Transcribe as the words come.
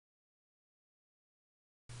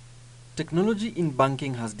Technology in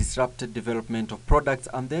banking has disrupted development of products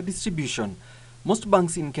and their distribution. Most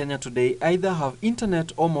banks in Kenya today either have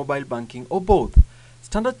internet or mobile banking or both.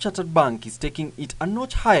 Standard Chartered Bank is taking it a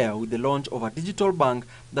notch higher with the launch of a digital bank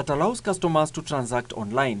that allows customers to transact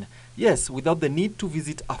online. Yes, without the need to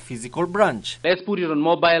visit a physical branch. Let's put it on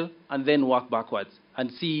mobile and then work backwards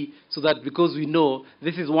and see, so that because we know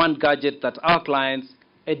this is one gadget that our clients,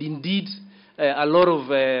 and indeed a lot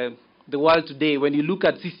of the world today, when you look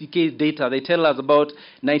at CCK's data, they tell us about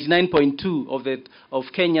 99.2% of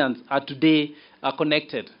Kenyans are today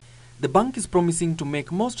connected. The bank is promising to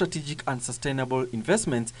make more strategic and sustainable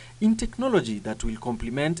investments in technology that will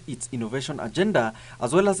complement its innovation agenda,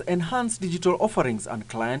 as well as enhance digital offerings and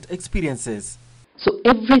client experiences. So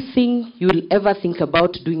everything you will ever think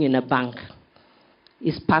about doing in a bank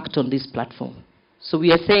is packed on this platform. So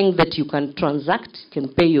we are saying that you can transact, you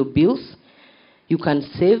can pay your bills, you can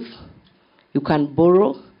save, you can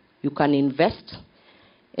borrow, you can invest,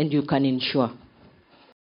 and you can insure.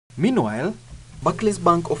 Meanwhile, Barclays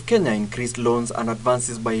Bank of Kenya increased loans and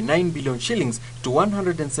advances by 9 billion shillings to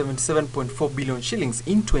 177.4 billion shillings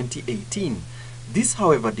in 2018. This,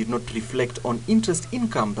 however, did not reflect on interest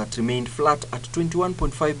income that remained flat at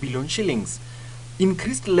 21.5 billion shillings.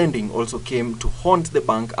 Increased lending also came to haunt the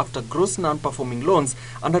bank after gross non-performing loans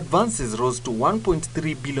and advances rose to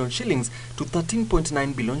 1.3 billion shillings to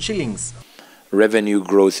 13.9 billion shillings. Revenue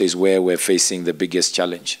growth is where we're facing the biggest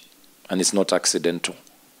challenge, and it's not accidental.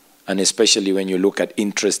 And especially when you look at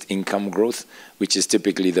interest income growth, which is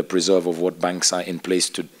typically the preserve of what banks are in place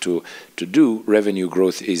to do, revenue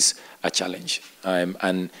growth is a challenge.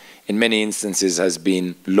 And in many instances has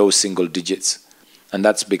been low single digits. And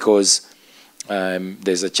that's because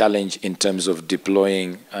there's a challenge in terms of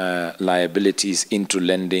deploying liabilities into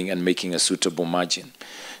lending and making a suitable margin.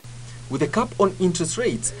 With a cap on interest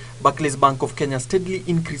rates, Barclays Bank of Kenya steadily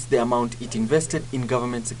increased the amount it invested in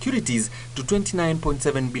government securities to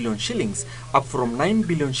 29.7 billion shillings, up from 9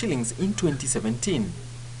 billion shillings in 2017.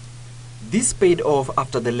 This paid off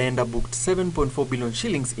after the lender booked 7.4 billion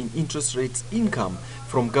shillings in interest rates income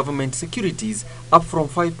from government securities, up from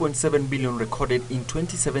 5.7 billion recorded in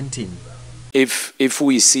 2017. If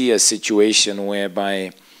we see a situation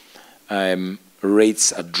whereby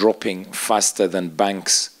rates are dropping faster than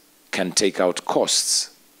banks can take out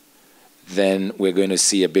costs, then we're going to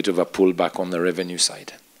see a bit of a pullback on the revenue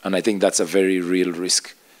side. And I think that's a very real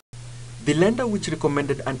risk. The lender, which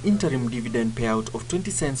recommended an interim dividend payout of 20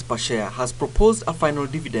 cents per share, has proposed a final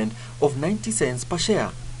dividend of 90 cents per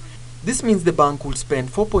share. This means the bank will spend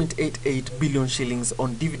 4.88 billion shillings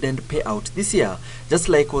on dividend payout this year, just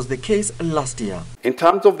like was the case last year. In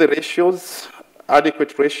terms of the ratios,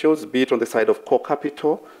 adequate ratios, be it on the side of core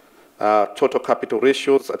capital, total capital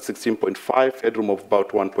ratios at 16.5, headroom of about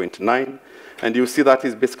 1.9, and you see that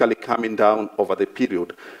is basically coming down over the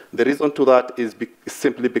period. The reason to that is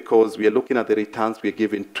simply because we are looking at the returns we are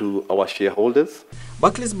giving to our shareholders.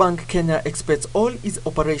 Barclays Bank Kenya expects all its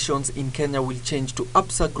operations in Kenya will change to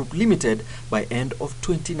Absa Group Limited by end of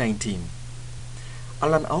 2019.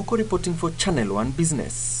 Alan Aoko reporting for Channel 1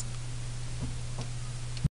 Business.